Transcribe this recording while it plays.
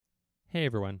Hey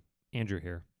everyone, Andrew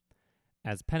here.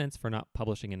 As penance for not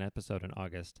publishing an episode in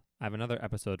August, I have another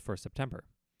episode for September.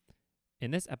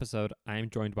 In this episode, I am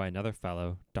joined by another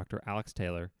fellow, Dr. Alex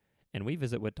Taylor, and we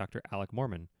visit with Dr. Alec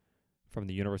Moorman from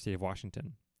the University of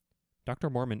Washington. Dr.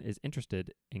 Moorman is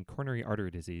interested in coronary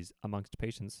artery disease amongst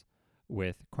patients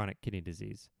with chronic kidney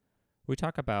disease. We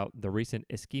talk about the recent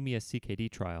ischemia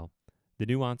CKD trial, the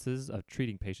nuances of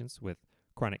treating patients with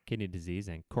chronic kidney disease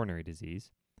and coronary disease,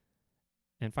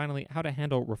 and finally, how to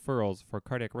handle referrals for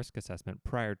cardiac risk assessment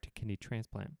prior to kidney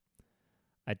transplant.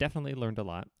 I definitely learned a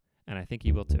lot, and I think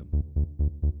you will too.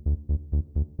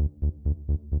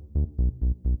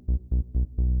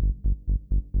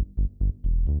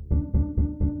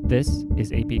 This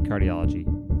is AP Cardiology,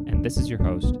 and this is your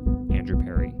host, Andrew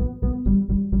Perry.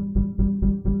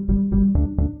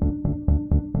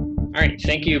 All right,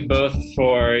 thank you both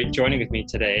for joining with me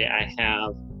today. I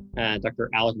have Dr.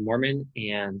 Alec Moorman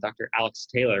and Dr. Alex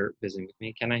Taylor visiting with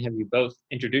me. Can I have you both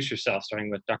introduce yourself,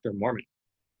 starting with Dr. Moorman?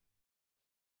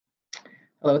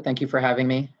 Hello, thank you for having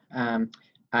me.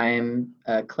 I'm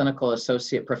a clinical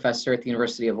associate professor at the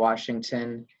University of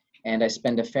Washington, and I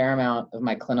spend a fair amount of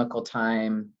my clinical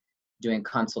time doing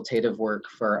consultative work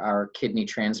for our kidney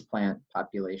transplant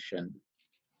population.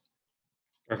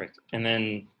 Perfect. And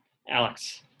then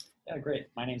Alex. Yeah, great.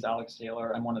 My name is Alex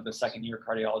Taylor. I'm one of the second-year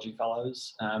cardiology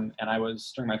fellows, and I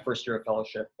was, during my first year of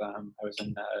fellowship, I was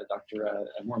in Dr.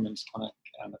 Moorman's clinic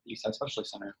at the Eastside Specialty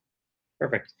Center.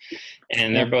 Perfect.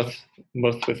 And they're both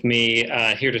with me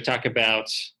here to talk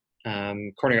about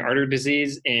coronary artery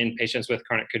disease in patients with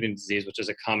chronic kidney disease, which is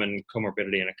a common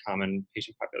comorbidity and a common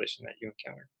patient population that you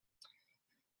encounter.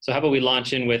 So how about we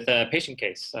launch in with a patient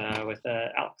case with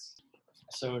Alex?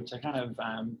 So to kind of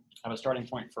have a starting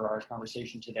point for our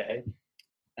conversation today,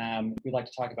 we'd like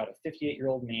to talk about a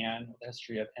 58-year-old man with a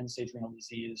history of end-stage renal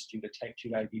disease due to type 2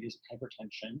 diabetes and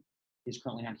hypertension. He's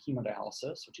currently on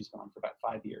hemodialysis, which he's been on for about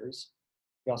 5 years.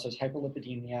 He also has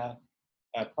hyperlipidemia,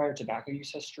 prior tobacco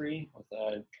use history with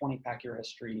a 20-pack year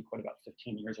history he quit about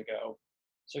 15 years ago.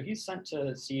 So he's sent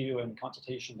to see you in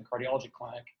consultation in the cardiology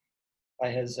clinic by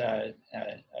his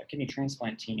kidney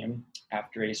transplant team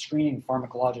after a screening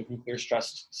pharmacologic nuclear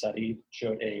stress study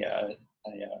showed a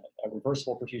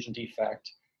reversible perfusion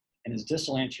defect in his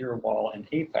distal anterior wall and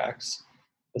apex.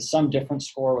 The sum difference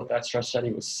score with that stress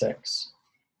study was 6.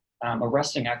 A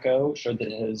resting echo showed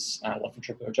that his left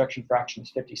ventricular ejection fraction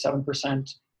was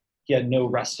 57%. He had no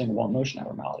resting wall motion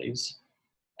abnormalities.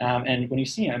 And when you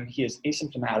see him, he is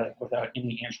asymptomatic without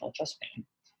any anginal chest pain.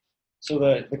 So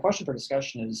the question for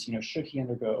discussion is, should he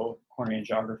undergo coronary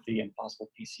angiography and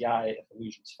possible PCI if the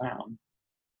lesion's found?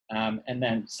 And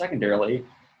then secondarily,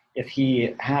 if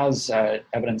he has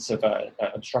evidence of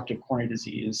obstructive coronary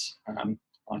disease on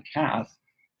cath,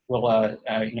 will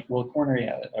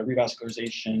coronary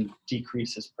revascularization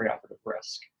decrease his preoperative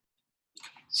risk?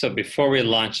 So before we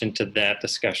launch into that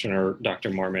discussion, or Dr.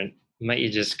 Moorman, might you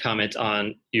just comment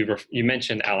on, you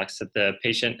mentioned, Alex, that the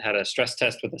patient had a stress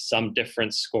test with a sum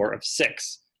difference score of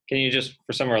 6. Can you just,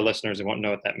 for some of our listeners who won't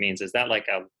know what that means, is that like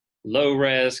a low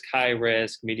risk, high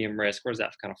risk, medium risk? Where does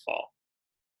that kind of fall?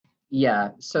 Yeah,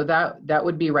 so that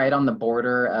would be right on the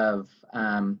border of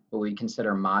what we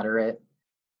consider moderate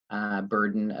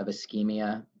burden of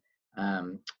ischemia.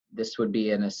 This would be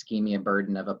an ischemia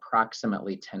burden of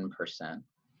approximately 10%.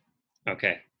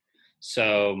 Okay.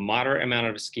 So moderate amount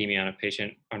of ischemia on a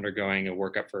patient undergoing a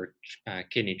workup for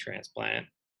kidney transplant.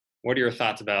 What are your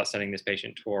thoughts about sending this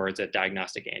patient towards a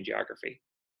diagnostic angiography?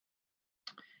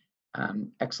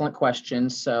 Excellent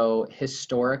question. So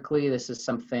historically, this is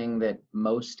something that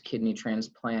most kidney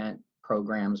transplant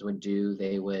programs would do.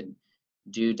 They would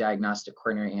do diagnostic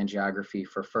coronary angiography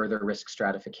for further risk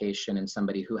stratification in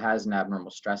somebody who has an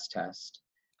abnormal stress test.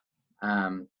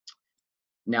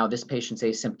 Now, this patient's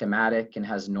asymptomatic and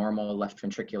has normal left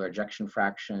ventricular ejection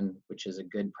fraction, which is a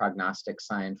good prognostic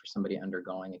sign for somebody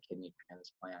undergoing a kidney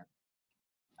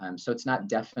transplant. So it's not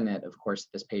definite, of course,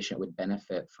 this patient would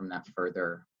benefit from that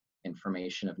further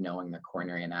information of knowing the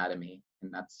coronary anatomy,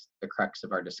 and that's the crux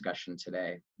of our discussion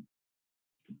today.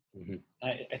 Mm-hmm.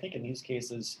 I think in these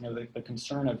cases, the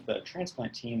concern of the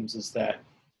transplant teams is that,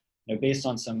 based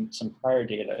on some prior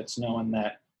data, it's known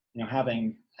that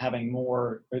having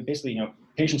more, basically,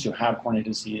 patients who have coronary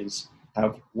disease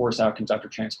have worse outcomes after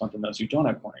transplant than those who don't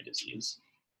have coronary disease.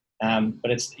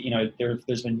 But it's,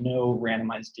 there's been no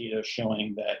randomized data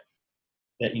showing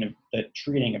that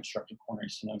treating obstructive coronary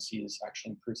stenosis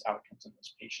actually improves outcomes in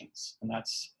those patients. And I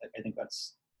think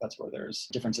that's where there's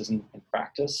differences in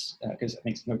practice, because I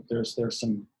think there's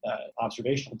some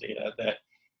observational data that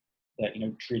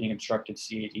treating obstructive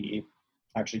CAD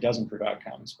actually does improve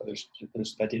outcomes, but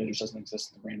that data just doesn't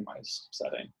exist in the randomized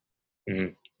setting.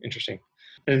 Mm-hmm. Interesting.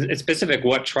 And it's specific,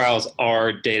 what trials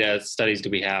or data studies do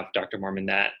we have, Dr. Mormon,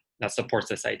 that supports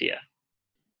this idea?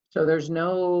 So there's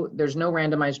no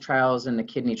randomized trials in the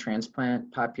kidney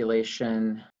transplant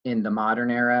population in the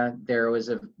modern era. There was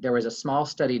a small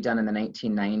study done in the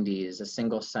 1990s, a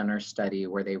single center study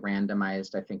where they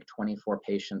randomized, I think, 24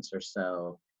 patients or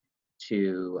so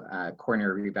to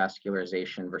coronary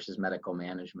revascularization versus medical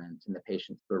management, and the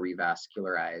patients who were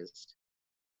revascularized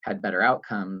had better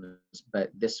outcomes. But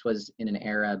this was in an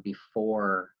era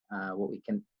before what we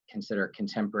can consider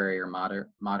contemporary or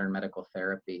modern medical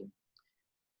therapy.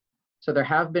 So there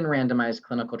have been randomized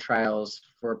clinical trials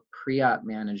for pre-op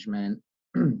management,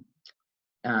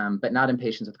 but not in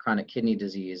patients with chronic kidney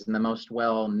disease. And the most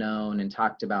well-known and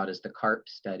talked about is the CARP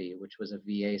study, which was a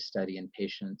VA study in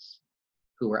patients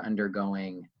who were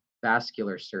undergoing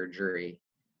vascular surgery,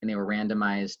 and they were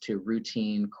randomized to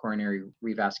routine coronary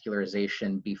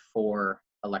revascularization before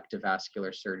elective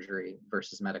vascular surgery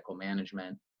versus medical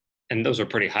management. And those are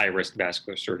pretty high-risk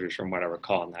vascular surgeries from what I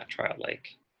recall in that trial, like.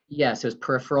 Yes, it was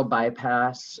peripheral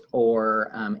bypass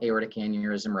or aortic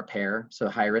aneurysm repair, so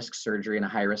high-risk surgery in a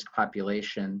high-risk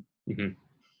population. Mm-hmm.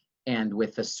 And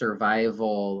with a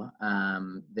survival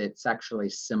that's actually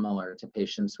similar to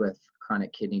patients with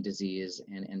chronic kidney disease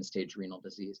and end-stage renal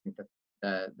disease. I think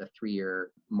the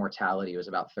 3-year mortality was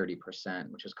about 30%,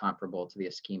 which is comparable to the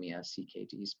ischemia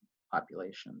CKD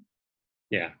population.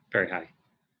 Yeah, very high.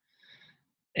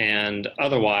 And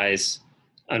otherwise,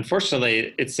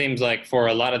 unfortunately, it seems like for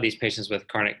a lot of these patients with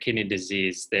chronic kidney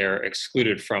disease, they're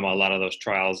excluded from a lot of those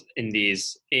trials in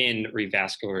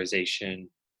revascularization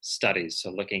studies.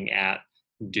 So looking at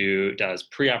does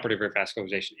preoperative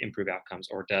revascularization improve outcomes,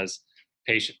 or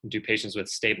do patients with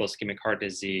stable ischemic heart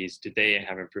disease, do they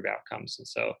have improved outcomes? And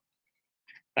so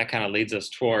that kind of leads us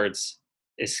towards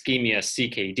ischemia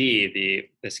CKD. The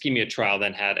ischemia trial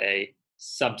then had a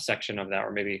subsection of that,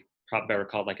 or maybe better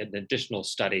called like an additional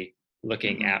study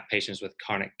looking at patients with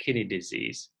chronic kidney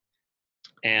disease.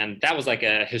 And that was like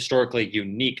a historically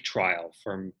unique trial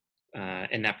from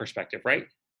in that perspective, right?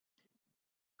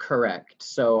 Correct.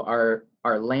 So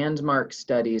our landmark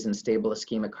studies in stable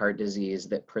ischemic heart disease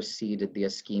that preceded the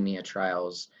ischemia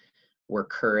trials were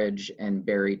COURAGE and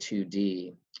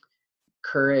BERRY-2D.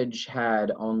 COURAGE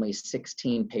had only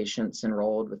 16 patients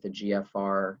enrolled with a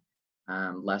GFR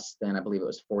less than, I believe it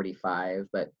was 45,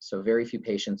 but so very few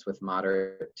patients with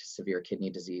moderate to severe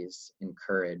kidney disease in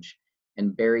COURAGE.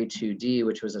 And BERRY-2D,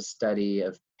 which was a study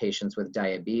of patients with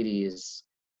diabetes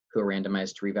who were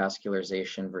randomized to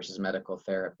revascularization versus medical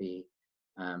therapy,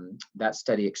 that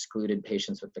study excluded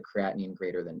patients with the creatinine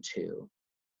greater than 2.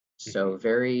 So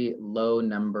very low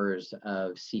numbers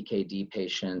of CKD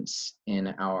patients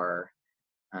in our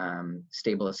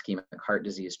stable ischemic heart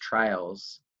disease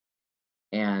trials.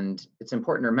 And it's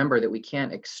important to remember that we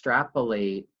can't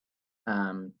extrapolate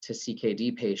to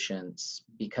CKD patients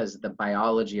because the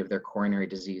biology of their coronary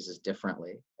disease is different.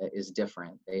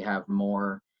 They have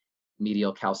more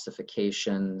medial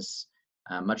calcifications,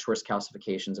 much worse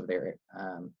calcifications of their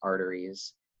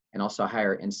arteries, and also a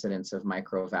higher incidence of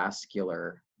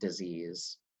microvascular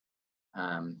disease,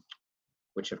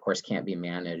 which of course can't be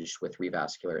managed with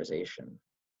revascularization.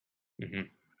 Mm-hmm.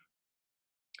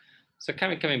 So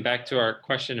kind of coming back to our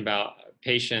question about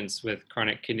patients with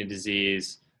chronic kidney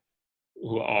disease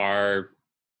who are,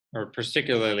 or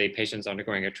particularly patients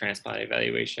undergoing a transplant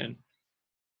evaluation.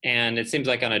 And it seems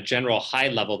like on a general high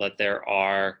level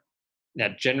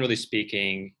that generally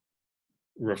speaking,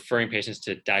 referring patients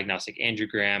to diagnostic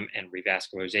angiogram and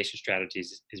revascularization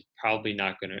strategies is probably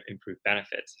not going to improve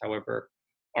benefits. However,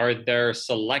 are there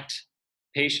select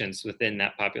patients within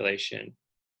that population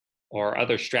or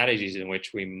other strategies in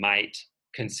which we might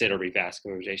consider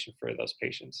revascularization for those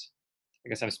patients? I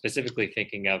guess I'm specifically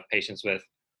thinking of patients with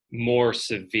more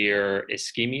severe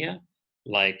ischemia,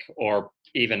 or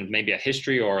even maybe a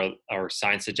history or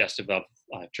signs suggestive of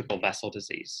triple vessel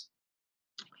disease.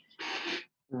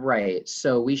 Right.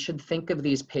 So we should think of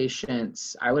these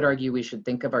patients, I would argue we should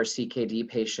think of our CKD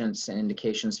patients and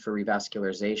indications for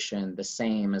revascularization the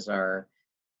same as our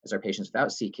patients without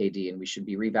CKD, and we should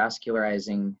be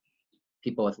revascularizing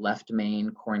people with left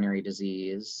main coronary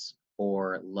disease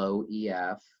or low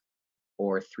EF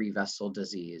or 3-vessel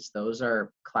disease. Those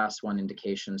are class 1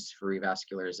 indications for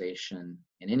revascularization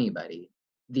in anybody.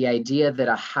 The idea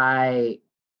that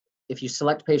if you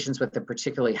select patients with a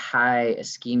particularly high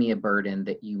ischemia burden,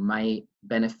 that you might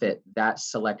benefit that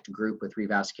select group with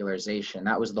revascularization,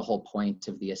 that was the whole point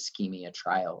of the ischemia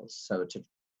trials. So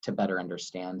to better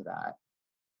understand that.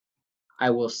 I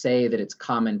will say that it's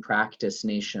common practice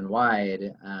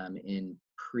nationwide in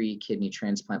pre-kidney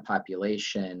transplant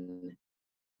population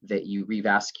that you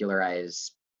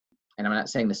revascularize. And I'm not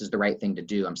saying this is the right thing to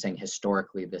do. I'm saying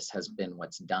historically this has been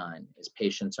what's done, is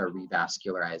patients are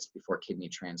revascularized before kidney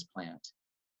transplant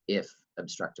if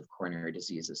obstructive coronary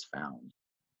disease is found.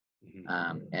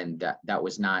 And that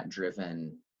was not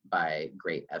driven by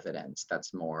great evidence.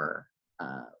 That's more,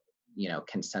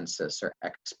 consensus or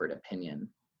expert opinion.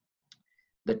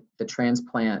 The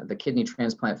kidney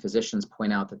transplant physicians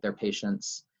point out that their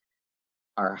patients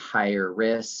are higher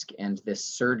risk, and this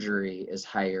surgery is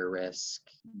higher risk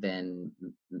than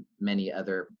many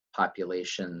other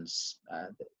populations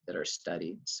that are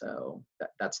studied. So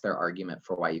that's their argument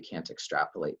for why you can't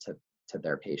extrapolate to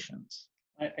their patients.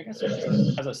 I guess just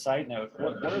as a side note,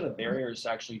 what are the barriers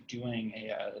to actually doing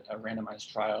a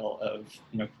randomized trial of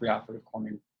preoperative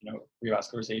coronary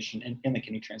revascularization in the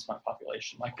kidney transplant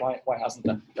population? Like why hasn't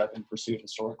that been pursued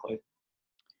historically?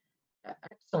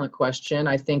 Excellent question.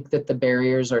 I think that the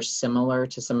barriers are similar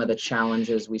to some of the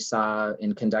challenges we saw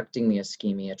in conducting the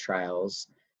ischemia trials.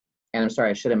 And I'm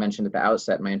sorry, I should have mentioned at the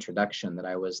outset in my introduction that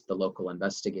I was the local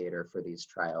investigator for these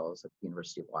trials at the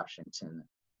University of Washington.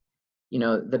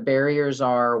 The barriers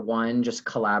are, one, just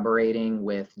collaborating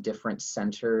with different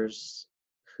centers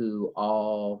who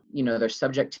all, they're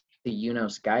subject to the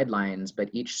UNOS guidelines, but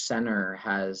each center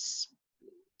has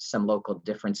some local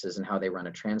differences in how they run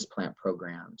a transplant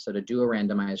program. So to do a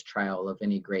randomized trial of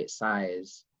any great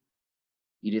size,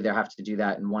 you'd either have to do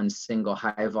that in one single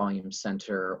high volume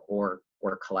center or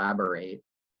collaborate.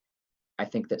 I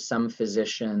think that some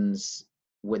physicians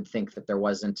would think that there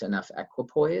wasn't enough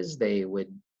equipoise. They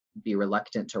would be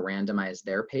reluctant to randomize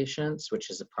their patients, which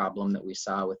is a problem that we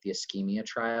saw with the ischemia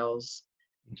trials.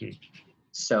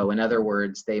 So in other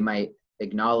words, they might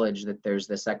acknowledge that there's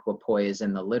this equipoise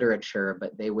in the literature,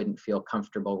 but they wouldn't feel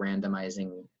comfortable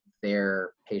randomizing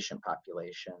their patient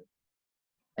population.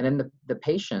 And then the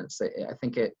patients, I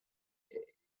think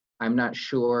I'm not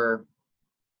sure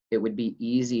it would be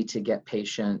easy to get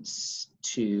patients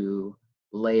to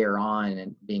layer on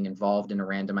and being involved in a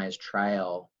randomized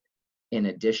trial in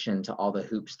addition to all the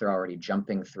hoops they're already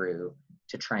jumping through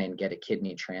to try and get a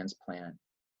kidney transplant.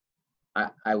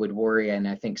 I would worry, and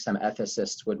I think some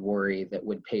ethicists would worry, that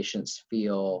would patients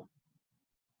feel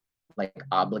like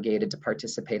obligated to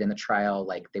participate in the trial,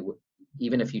 like they would,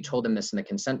 even if you told them this in the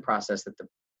consent process, that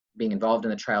being involved in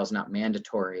the trial is not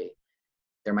mandatory,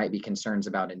 there might be concerns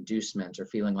about inducement or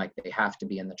feeling like they have to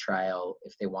be in the trial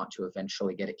if they want to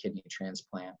eventually get a kidney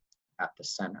transplant at the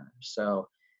center. So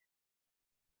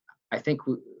I think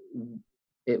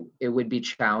it would be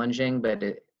challenging, but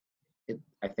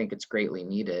I think it's greatly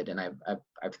needed, and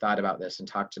I've thought about this and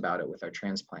talked about it with our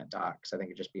transplant docs. I think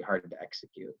it'd just be hard to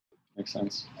execute. Makes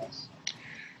sense.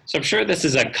 So I'm sure this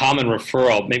is a common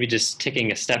referral, maybe just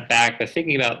taking a step back, but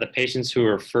thinking about the patients who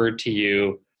are referred to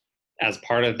you as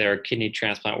part of their kidney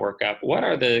transplant workup, what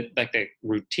are the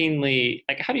routinely,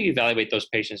 how do you evaluate those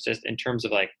patients just in terms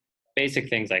of basic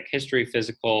things like history,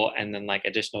 physical, and then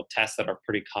additional tests that are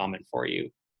pretty common for you?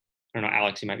 I don't know,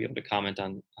 Alex, you might be able to comment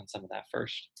on some of that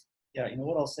first. Yeah,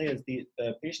 what I'll say is the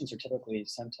patients are typically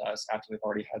sent to us after they've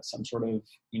already had some sort of,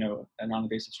 a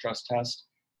non-invasive stress test.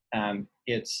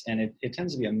 It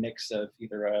tends to be a mix of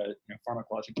either a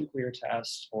pharmacologic nuclear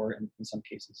test or in some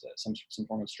cases some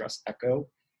form of stress echo.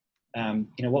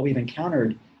 What we've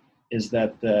encountered is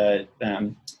that the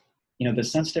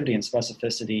sensitivity and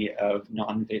specificity of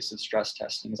non-invasive stress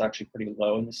testing is actually pretty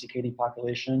low in the CKD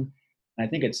population. And I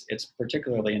think it's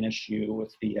particularly an issue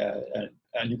with the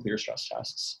nuclear stress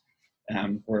tests,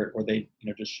 where they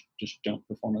just don't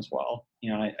perform as well.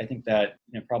 I think that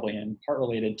probably in part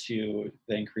related to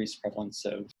the increased prevalence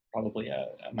of probably a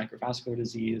microvascular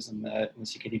disease in the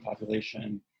CKD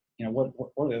population. What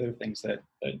are the other things that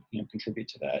contribute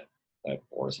to that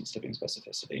poor sensitivity and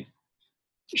specificity?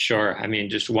 Sure. I mean,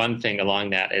 just one thing along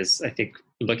that is, I think,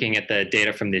 looking at the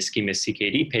data from the ischemia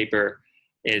CKD paper,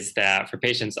 is that for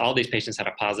patients, all these patients had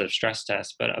a positive stress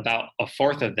test, but about a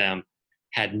fourth of them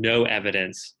had no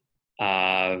evidence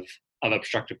of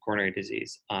obstructive coronary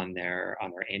disease on their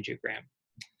angiogram.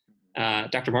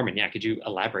 Dr. Moorman, could you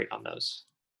elaborate on those?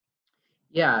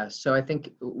 Yeah, so I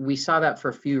think we saw that for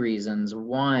a few reasons.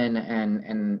 One,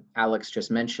 and Alex just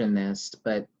mentioned this,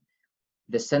 but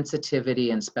the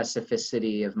sensitivity and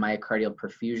specificity of myocardial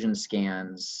perfusion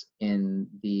scans in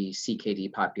the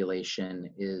CKD population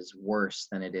is worse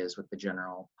than it is with the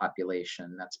general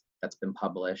population. That's been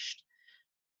published.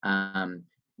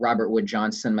 Robert Wood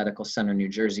Johnson Medical Center, New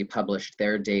Jersey, published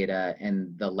their data,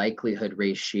 and the likelihood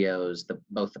ratios,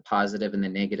 both the positive and the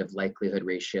negative likelihood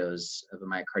ratios of a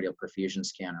myocardial perfusion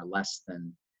scan are less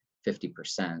than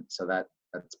 50%. So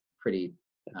that's pretty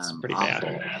pretty awful.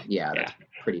 bad. Yeah, that's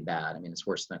pretty bad. I mean, it's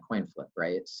worse than a coin flip,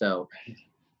 right? So,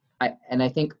 I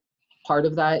think part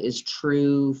of that is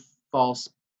true false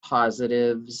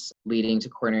positives leading to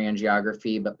coronary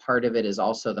angiography, but part of it is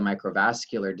also the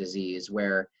microvascular disease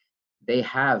where they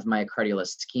have myocardial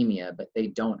ischemia, but they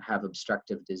don't have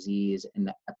obstructive disease in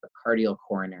the epicardial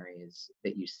coronaries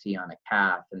that you see on a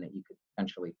cath and that you could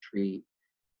potentially treat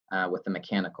with the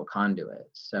mechanical conduit.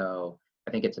 So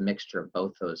I think it's a mixture of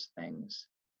both those things.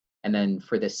 And then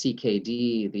for the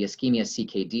CKD, the ischemia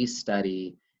CKD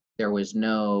study, there was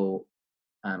no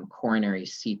coronary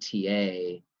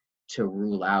CTA to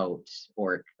rule out,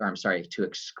 to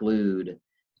exclude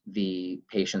the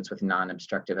patients with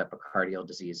non-obstructive epicardial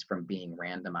disease from being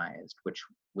randomized,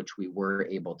 which we were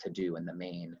able to do in the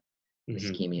main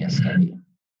ischemia study.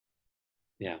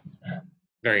 Yeah,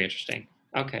 very interesting.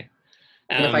 Okay.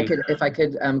 And if I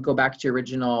could go back to your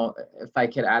original, if I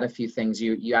could add a few things,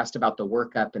 you asked about the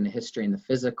workup and the history and the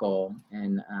physical,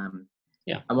 and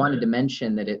I wanted to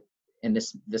mention that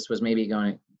this was maybe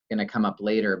going to come up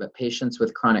later, but patients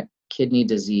with chronic kidney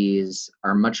disease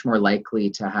are much more likely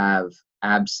to have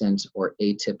absent or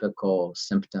atypical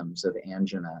symptoms of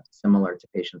angina, similar to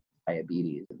patients with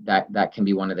diabetes. That can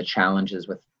be one of the challenges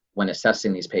when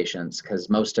assessing these patients, because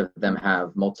most of them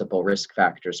have multiple risk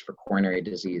factors for coronary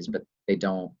disease, but they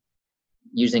don't.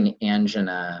 Using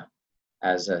angina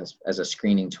as a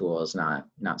screening tool is not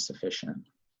sufficient.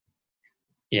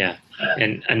 Yeah,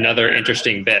 and another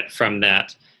interesting bit from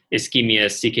that ischemia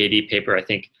CKD paper, I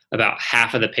think about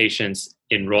half of the patients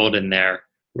enrolled in there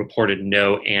reported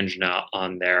no angina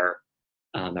on their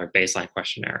baseline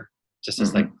questionnaire, just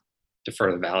as like to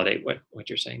further validate what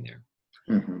you're saying there.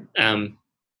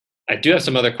 I do have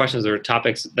some other questions or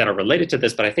topics that are related to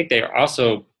this, but I think they are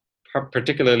also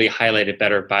particularly highlighted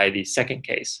better by the second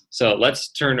case. So let's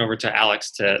turn over to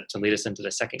Alex to lead us into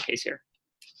the second case here.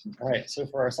 All right, so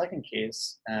for our second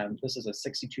case, this is a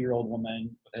 62-year-old woman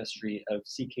with a history of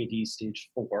CKD stage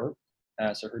 4,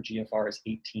 so her GFR is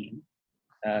 18,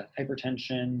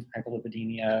 hypertension,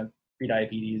 hyperlipidemia,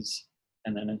 prediabetes,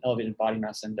 and then an elevated body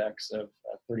mass index of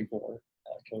 34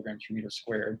 kilograms per meter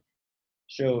squared.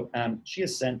 So she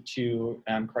is sent to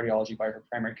cardiology by her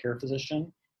primary care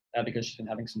physician because she's been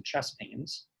having some chest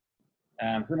pains.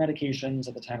 Her medications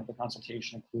at the time of the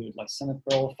consultation include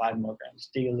lisinopril 5 milligrams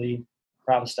daily,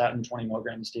 pravastatin 20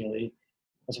 milligrams daily,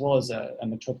 as well as a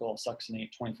metoprolol succinate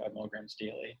 25 milligrams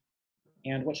daily.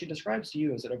 And what she describes to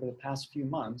you is that over the past few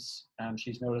months,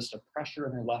 she's noticed a pressure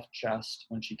in her left chest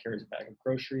when she carries a bag of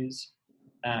groceries.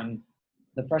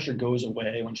 The pressure goes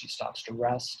away when she stops to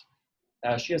rest.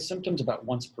 She has symptoms about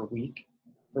once per week.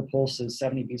 Her pulse is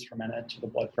 70 beats per minute to the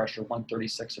blood pressure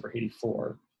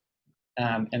 136/84.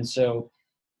 And so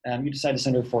you decide to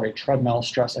send her for a treadmill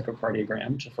stress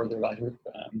echocardiogram to further figure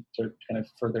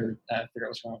out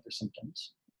what's going on with her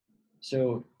symptoms.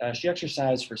 So she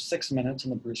exercised for 6 minutes in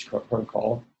the Bruce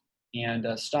protocol and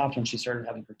stopped when she started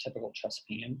having her typical chest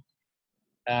pain.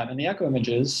 And the echo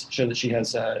images show that she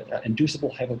has inducible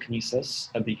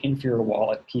hypokinesis of the inferior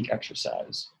wall at peak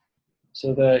exercise.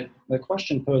 So the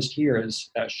question posed here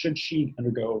is, should she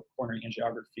undergo coronary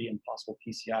angiography and possible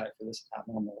PCI for this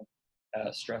abnormal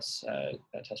stress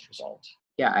test result?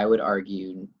 Yeah, I would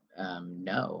argue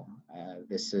no.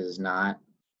 This is not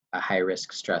a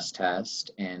high-risk stress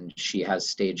test, and she has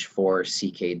stage 4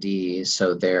 CKD,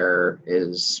 so there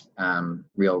is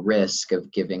real risk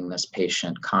of giving this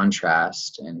patient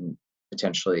contrast and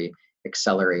potentially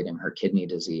accelerating her kidney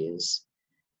disease.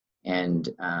 And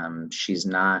she's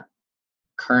not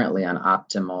currently on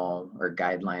optimal or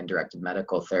guideline-directed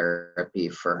medical therapy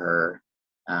for her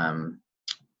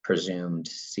presumed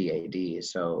CAD.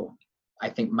 So I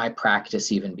think my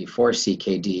practice even before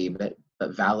CKD, but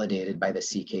validated by the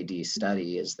CKD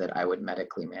study, is that I would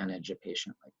medically manage a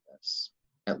patient like this,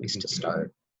 at least to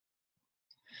start.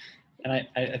 And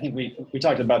I think we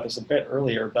talked about this a bit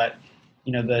earlier, but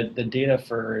the data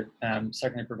for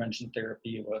secondary prevention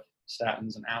therapy with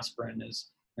statins and aspirin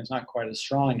is not quite as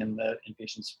strong in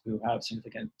patients who have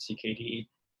significant CKD.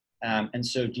 And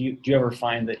so do you ever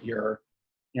find that are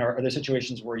there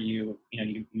situations where you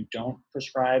don't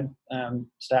prescribe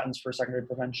statins for secondary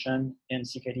prevention in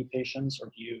CKD patients, or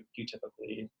do you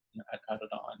typically add it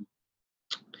on?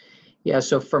 Yeah,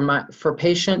 so for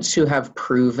patients who have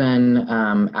proven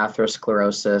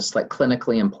atherosclerosis, like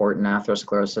clinically important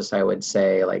atherosclerosis, I would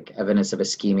say, like evidence of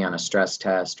ischemia on a stress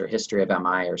test or history of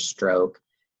MI or stroke,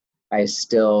 I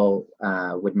still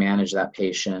would manage that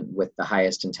patient with the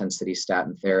highest intensity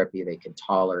statin therapy they could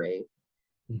tolerate.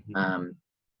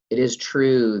 It is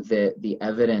true that the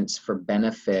evidence for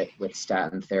benefit with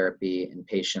statin therapy in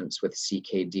patients with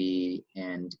CKD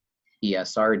and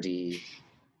ESRD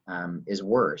is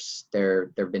worse.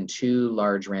 There have been 2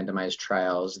 large randomized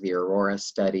trials, the Aurora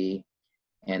study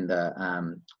and the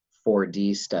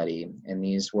 4D study, and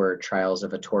these were trials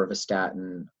of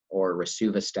atorvastatin or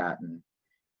rosuvastatin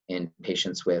in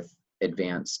patients with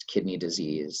advanced kidney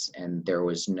disease, and there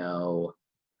was no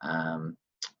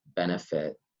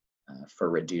benefit for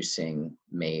reducing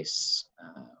MACE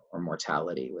or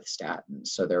mortality with statins.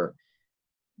 So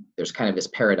there's kind of this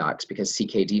paradox, because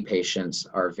CKD patients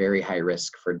are very high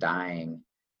risk for dying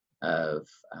of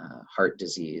heart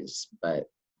disease, but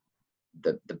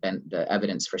the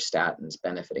evidence for statins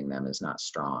benefiting them is not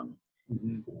strong.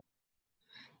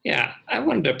 Yeah, I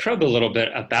wanted to probe a little bit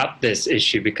about this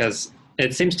issue, because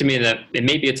it seems to me that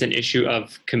maybe it's an issue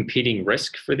of competing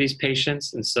risk for these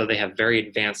patients. And so they have very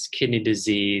advanced kidney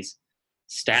disease.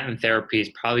 Statin therapy is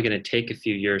probably going to take a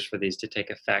few years for these to take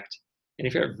effect. And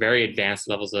if you're at very advanced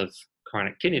levels of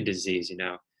chronic kidney disease,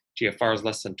 GFR is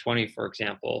less than 20, for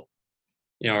example,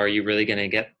 are you really going to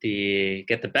get the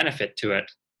benefit to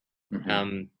it?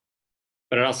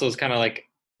 But it also is kind of like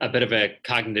a bit of a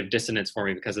cognitive dissonance for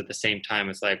me, because at the same time,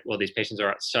 it's like, well, these patients are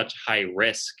at such high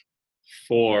risk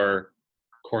for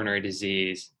coronary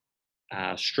disease,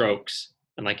 strokes.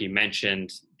 And like you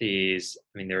mentioned,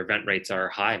 their event rates are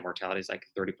high. Mortality is like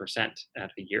 30%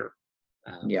 at a year.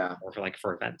 Or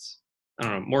for events. I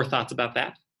don't know, more thoughts about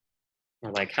that?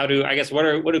 Or like, what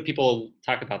do people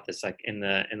talk about this, like in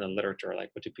the literature? Like,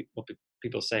 what do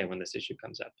people say when this issue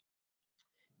comes up?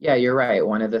 Yeah, you're right.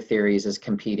 One of the theories is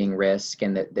competing risk,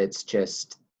 and that's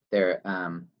just their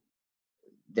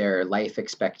life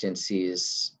expectancy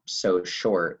is so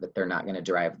short that they're not going to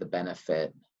derive the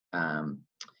benefit.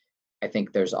 I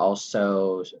think there's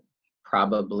also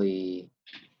probably,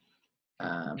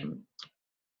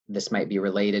 this might be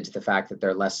related to the fact that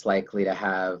they're less likely to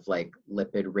have like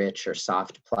lipid-rich or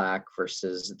soft plaque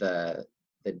versus the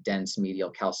dense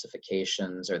medial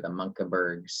calcifications, or the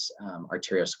Munkeberg's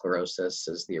arteriosclerosis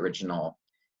is the original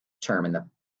term in the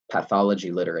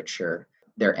pathology literature.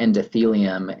 Their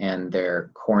endothelium and their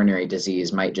coronary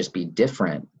disease might just be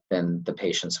different than the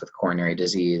patients with coronary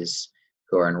disease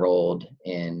who are enrolled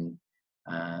in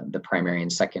the primary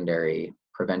and secondary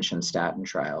prevention statin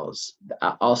trials.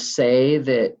 I'll say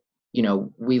that,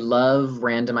 we love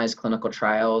randomized clinical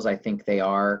trials. I think they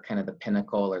are kind of the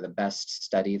pinnacle or the best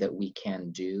study that we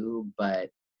can do, but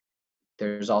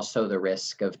there's also the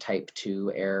risk of type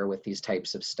 2 error with these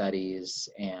types of studies.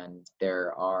 And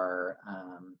there's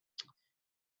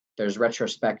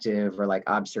retrospective or like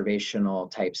observational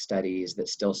type studies that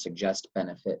still suggest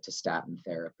benefit to statin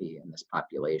therapy in this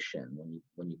population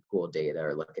when you pool data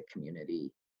or look at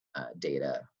community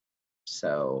data.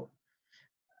 So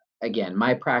again,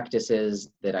 my practice is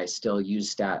that I still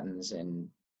use statins in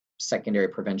secondary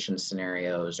prevention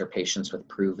scenarios or patients with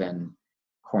proven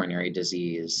coronary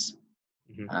disease,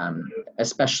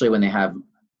 especially when they have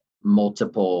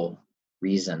multiple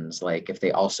reasons, like if they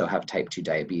also have type 2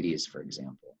 diabetes, for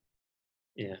example.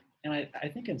 Yeah. And I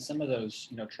think in some of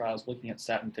those, trials looking at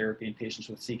statin therapy in patients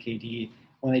with CKD,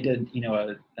 when they did,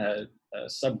 a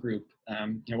subgroup,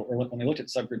 or when they looked at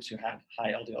subgroups who had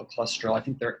high LDL cholesterol, I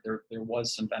think there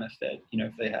was some benefit.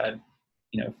 If they had,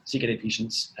 CKD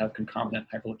patients have concomitant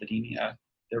hyperlipidemia,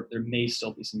 there may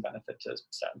still be some benefit to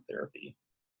statin therapy.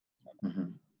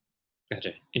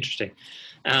 Gotcha. Interesting.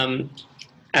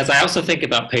 As I also think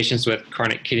about patients with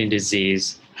chronic kidney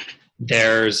disease,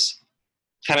 there's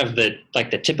kind of the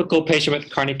typical patient with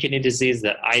chronic kidney disease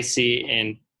that I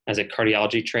see as a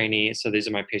cardiology trainee. So these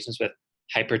are my patients with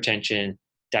hypertension,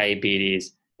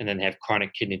 diabetes, and then they have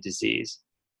chronic kidney disease.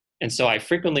 And so I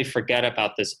frequently forget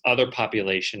about this other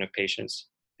population of patients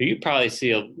who you probably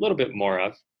see a little bit more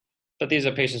of, but these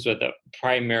are patients with a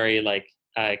primary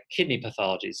kidney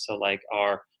pathologies. So like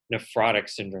our nephrotic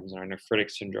syndromes and our nephritic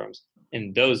syndromes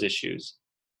and those issues.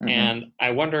 And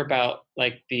I wonder about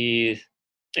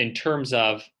in terms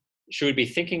of, should we be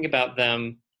thinking about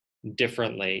them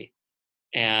differently,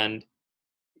 and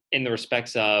in the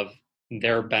respects of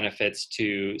their benefits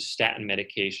to statin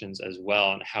medications as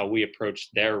well, and how we approach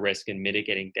their risk and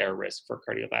mitigating their risk for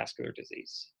cardiovascular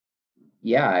disease?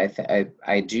 Yeah,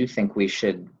 I do think we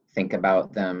should think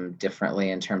about them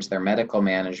differently in terms of their medical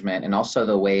management, and also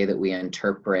the way that we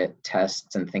interpret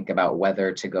tests and think about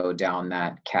whether to go down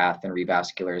that cath and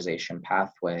revascularization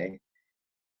pathway.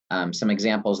 Some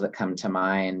examples that come to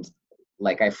mind,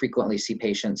 like I frequently see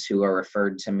patients who are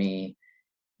referred to me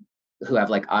who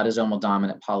have like autosomal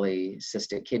dominant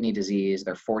polycystic kidney disease.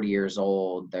 They're 40 years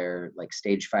old. They're like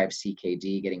stage 5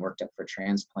 CKD, getting worked up for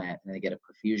transplant, and they get a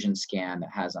perfusion scan that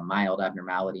has a mild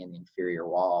abnormality in the inferior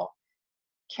wall,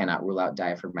 cannot rule out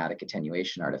diaphragmatic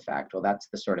attenuation artifact. Well, that's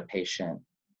the sort of patient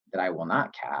that I will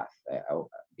not cath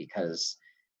because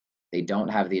they don't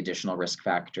have the additional risk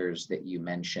factors that you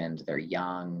mentioned. They're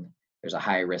young. There's a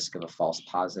high risk of a false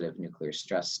positive nuclear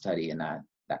stress study in that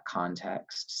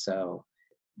context. So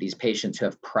these patients who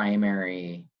have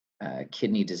primary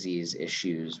kidney disease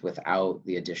issues without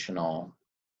the additional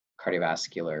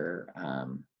cardiovascular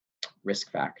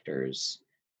risk factors,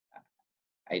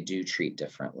 I do treat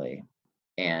differently.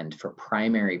 And for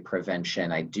primary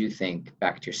prevention, I do think,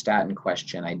 back to your statin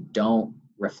question, I don't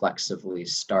reflexively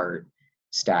start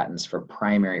statins for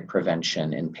primary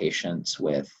prevention in patients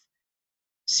with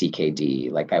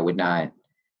CKD. Like I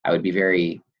would be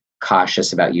very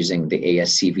cautious about using the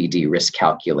ASCVD risk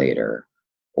calculator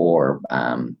or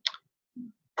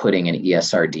putting an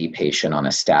ESRD patient on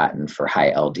a statin for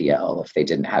high LDL if they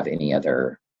didn't have any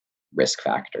other risk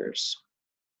factors.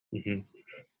 Mm-hmm.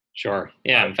 Sure.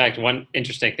 Yeah. In fact, one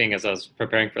interesting thing as I was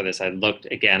preparing for this, I looked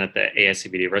again at the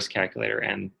ASCVD risk calculator,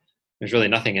 and there's really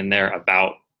nothing in there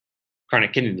about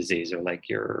chronic kidney disease or like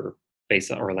your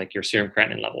or like your serum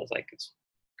creatinine levels. Like it's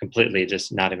completely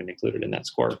just not even included in that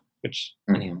score, which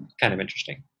kind of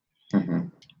interesting. Mm-hmm.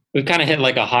 We've kind of hit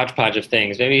like a hodgepodge of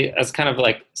things. Maybe as kind of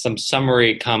like some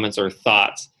summary comments or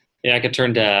thoughts. Yeah, I could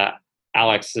turn to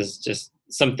Alex as just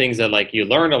some things that like you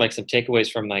learned or like some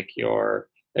takeaways from like your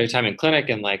time in clinic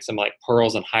and like some like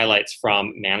pearls and highlights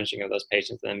from managing of those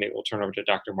patients. And then maybe we'll turn over to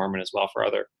Dr. Moorman as well for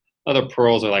other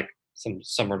pearls or like some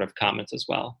summative comments as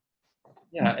well.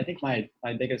 Yeah, I think my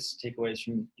biggest takeaways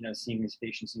from seeing these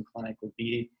patients in clinic would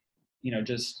be,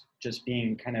 just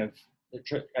being kind of,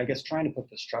 I guess, trying to put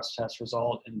the stress test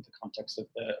result in the context of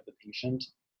the patient,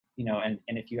 and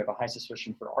if you have a high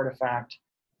suspicion for artifact,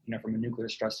 from a nuclear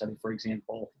stress study, for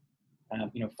example,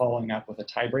 following up with a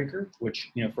tiebreaker, which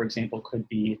for example could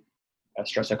be a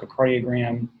stress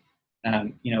echocardiogram.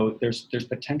 There's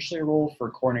potentially a role for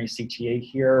coronary CTA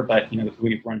here, but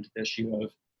we've run into the issue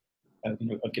of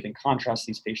giving contrast to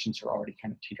these patients who are already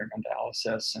kind of teetering on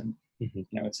dialysis, and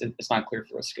it's not clear if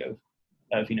the risk of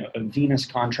a venous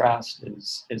contrast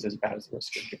is as bad as the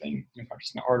risk of giving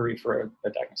contrast in the artery for a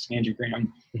diagnostic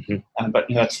angiogram. But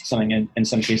that's something in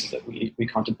some cases that we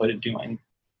contemplated doing.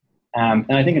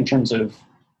 And I think in terms of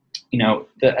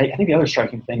I think the other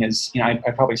striking thing is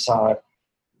I probably saw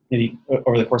maybe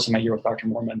over the course of my year with Dr.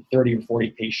 Moorman 30 or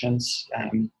 40 patients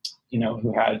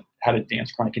who had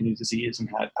advanced chronic kidney disease and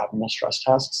had abnormal stress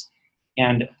tests.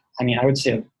 And I mean, I would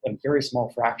say a very small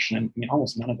fraction,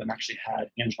 almost none of them actually had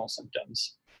anginal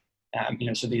symptoms.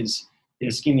 So the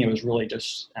ischemia was really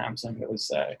just something that was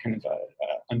kind of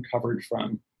uncovered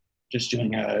from just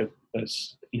doing it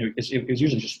was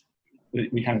usually just,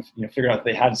 we kind of figured out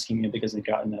they had ischemia because they'd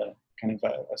gotten a kind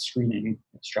of a screening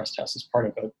stress test as part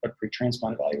of a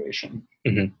pre-transplant evaluation.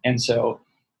 And so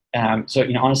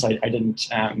honestly, I didn't,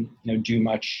 do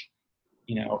much,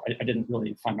 I didn't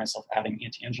really find myself adding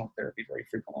anti-anginal therapy very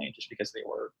frequently just because they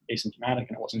were asymptomatic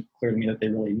and it wasn't clear to me that they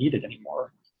really needed any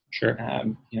more,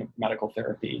 medical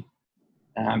therapy.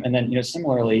 And then,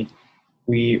 similarly,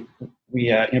 we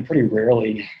pretty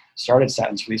rarely started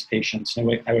statins for these patients.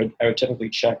 I would typically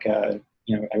check, I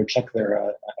would check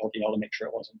their LDL to make sure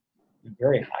it wasn't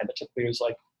very high, but typically it was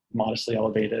like modestly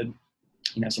elevated,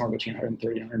 somewhere between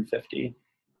 130 and 150.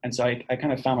 And so I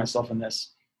kind of found myself in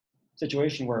this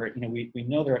situation where, we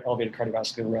know they're at elevated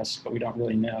cardiovascular risk, but we don't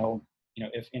really know,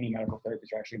 if any medical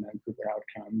therapies are actually going to improve their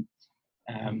outcome.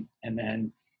 And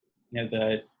then,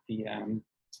 the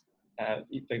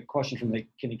question from the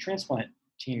kidney transplant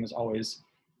team is always,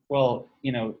 well,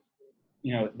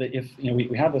 if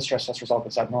we have the stress test result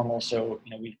that's abnormal, so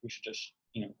we should just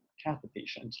cath the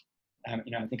patient.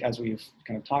 I think as we've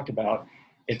kind of talked about,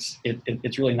 it's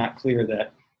really not clear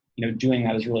that doing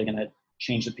that is really going to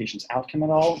change the patient's outcome at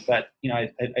all. But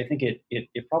I think it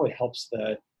probably helps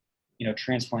the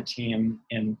transplant team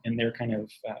in their kind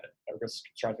of risk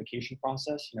stratification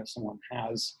process. If someone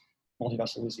has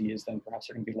multivessel disease, then perhaps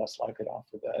they're going to be less likely to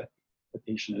offer the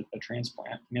patient a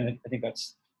transplant. I think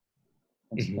those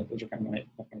are kind of my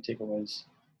takeaways.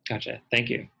 Gotcha. Thank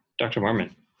you. Dr.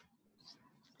 Moorman.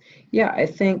 Yeah, I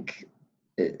think,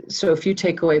 so a few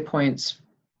takeaway points.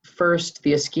 First,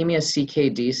 the ischemia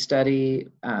CKD study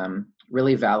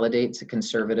really validates a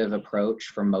conservative approach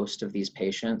for most of these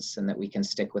patients and that we can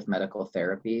stick with medical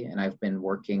therapy. And I've been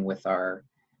working with our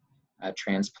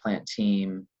transplant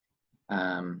team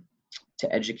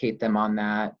educate them on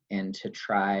that and to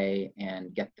try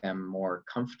and get them more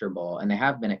comfortable. And they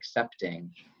have been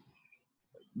accepting.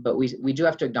 But we do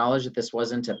have to acknowledge that this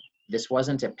wasn't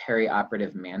a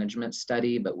perioperative management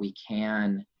study, but we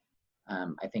can,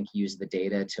 I think, use the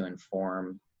data to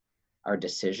inform our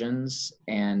decisions.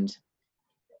 And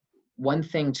one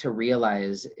thing to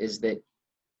realize is that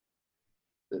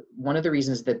one of the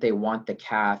reasons that they want the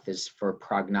cath is for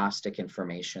prognostic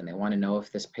information. They want to know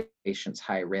if this patient's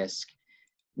high risk,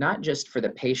 not just for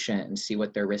the patient and see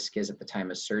what their risk is at the time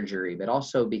of surgery, but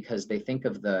also because they think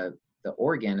of the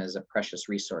organ as a precious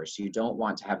resource. You don't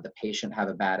want to have the patient have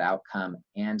a bad outcome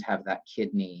and have that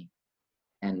kidney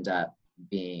end up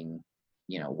being,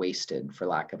 wasted, for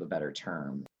lack of a better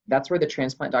term. That's where the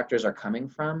transplant doctors are coming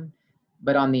from.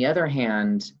 But on the other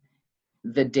hand,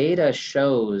 the data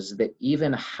shows that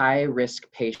even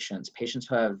high-risk patients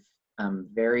who have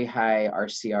very high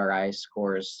RCRI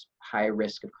scores, high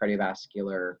risk of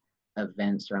cardiovascular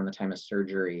events around the time of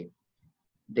surgery,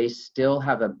 they still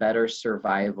have a better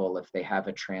survival if they have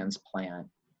a transplant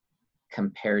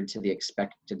compared to the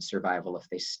expected survival if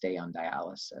they stay on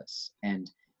dialysis.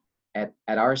 And at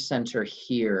our center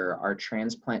here, our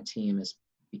transplant team is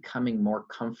becoming more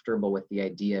comfortable with the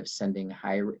idea of sending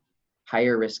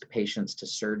higher risk patients to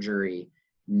surgery,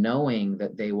 knowing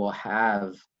that they will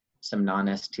have some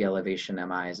non-ST elevation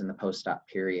MIs in the post-op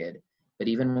period. But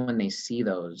even when they see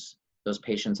those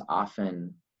patients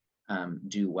often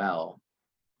do well.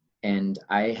 And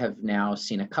I have now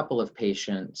seen a couple of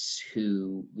patients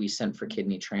who we sent for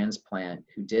kidney transplant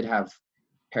who did have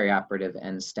perioperative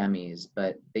end STEMIs,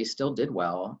 but they still did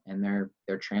well, and their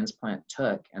transplant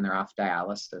took, and they're off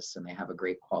dialysis, and they have a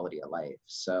great quality of life.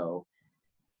 So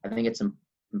I think it's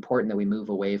important that we move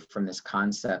away from this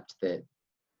concept that,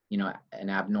 an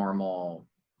abnormal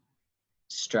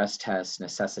stress test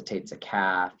necessitates a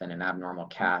cath, and an abnormal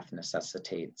cath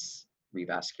necessitates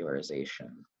revascularization.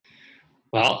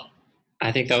 Well,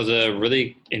 I think that was a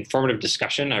really informative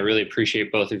discussion. I really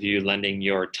appreciate both of you lending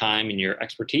your time and your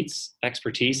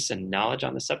expertise and knowledge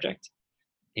on the subject.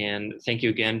 And thank you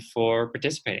again for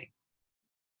participating.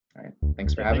 All right.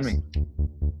 Thanks for having me.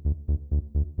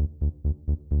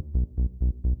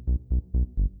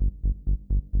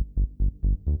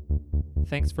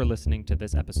 Thanks for listening to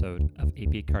this episode of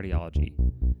AP Cardiology.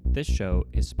 This show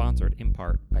is sponsored in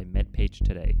part by MedPage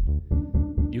Today.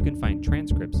 You can find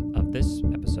transcripts of this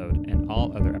episode and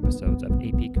all other episodes of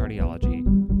AP Cardiology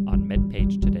on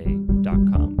MedPage Today.